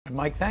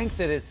Mike, thanks.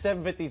 It is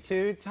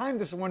 7:52. Time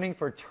this morning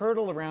for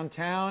Turtle Around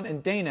Town,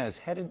 and Dana is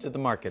headed to the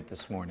market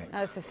this morning. Oh,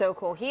 this is so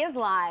cool. He is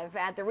live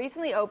at the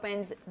recently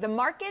opened The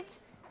Market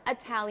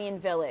Italian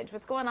Village.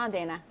 What's going on,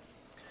 Dana?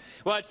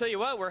 Well, I tell you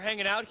what, we're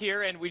hanging out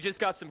here, and we just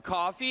got some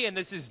coffee, and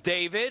this is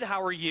David.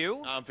 How are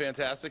you? I'm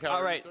fantastic.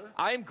 How are you, sir?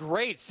 I'm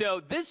great.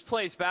 So this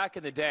place back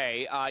in the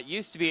day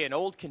used to be an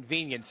old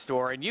convenience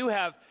store, and you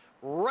have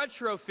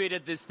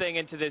retrofitted this thing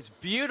into this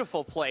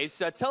beautiful place.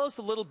 Tell us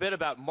a little bit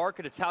about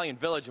Market Italian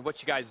Village and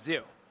what you guys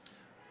do.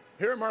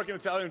 Here at Market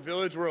Italian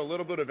Village, we're a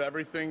little bit of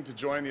everything to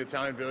join the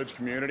Italian Village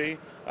community.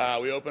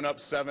 We open up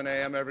 7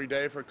 a.m. every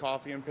day for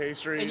coffee and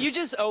pastries. And you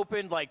just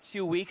opened like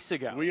 2 weeks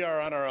ago. We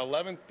are on our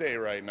 11th day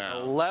right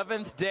now.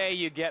 11th day,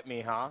 you get me,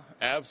 huh?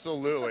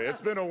 Absolutely.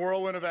 It's been a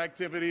whirlwind of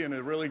activity and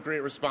a really great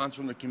response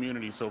from the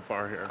community so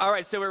far here. All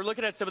right, so we're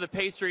looking at some of the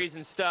pastries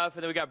and stuff,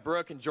 and then we got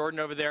Brooke and Jordan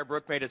over there.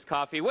 Brooke made us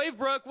coffee. Wave,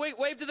 Brooke.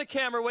 Wave to the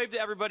camera. Wave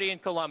to everybody in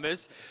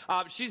Columbus.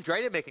 She's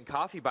great at making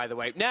coffee, by the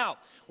way. Now,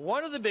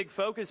 one of the big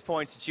focus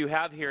points that you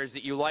have here is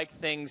that you like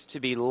things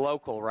to be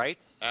local, right?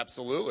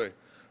 Absolutely.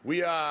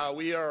 We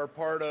are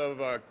part of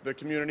the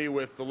community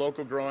with the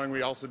local growing.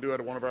 We also do it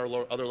at one of our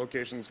other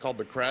locations called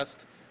the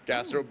Crest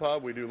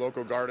Gastropub. We do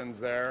local gardens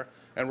there,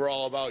 and we're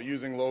all about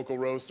using local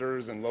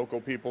roasters and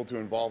local people to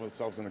involve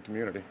themselves in the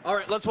community. All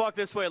right, let's walk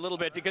this way a little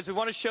bit because we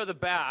want to show the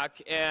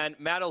back, and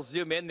Matt will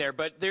zoom in there,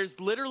 but there's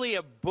literally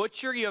a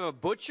butcher. You have a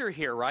butcher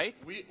here, right?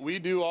 We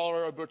do all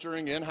our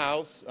butchering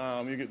in-house.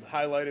 You get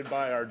highlighted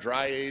by our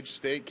dry-aged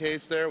steak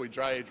case there. We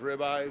dry-age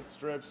ribeyes,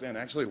 strips, and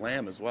actually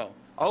lamb as well.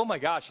 Oh my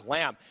gosh,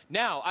 lamb.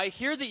 Now, I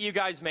hear that you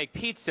guys make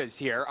pizzas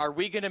here. Are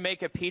we going to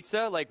make a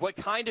pizza? Like, what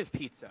kind of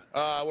pizza?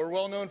 We're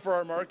well known for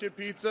our market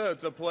pizza.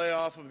 It's a play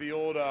off of the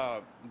old,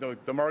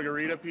 the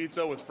margarita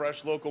pizza with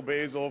fresh local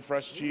basil,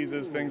 fresh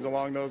cheeses, things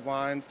along those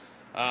lines.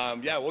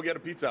 Yeah, we'll get a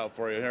pizza out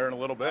for you here in a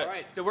little bit. All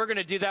right, so we're going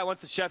to do that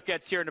once the chef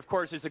gets here. And, of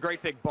course, there's a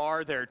great big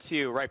bar there,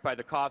 too, right by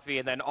the coffee,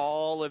 and then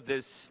all of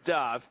this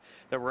stuff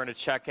that we're going to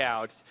check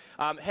out.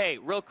 Hey,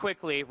 real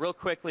quickly,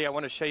 I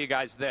want to show you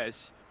guys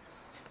this.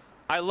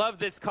 I love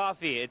this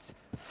coffee. It's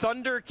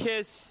Thunder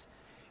Kiss,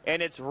 and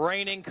it's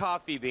raining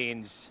coffee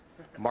beans.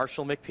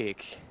 Marshall McPeak.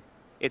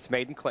 It's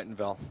made in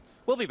Clintonville.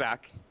 We'll be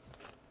back.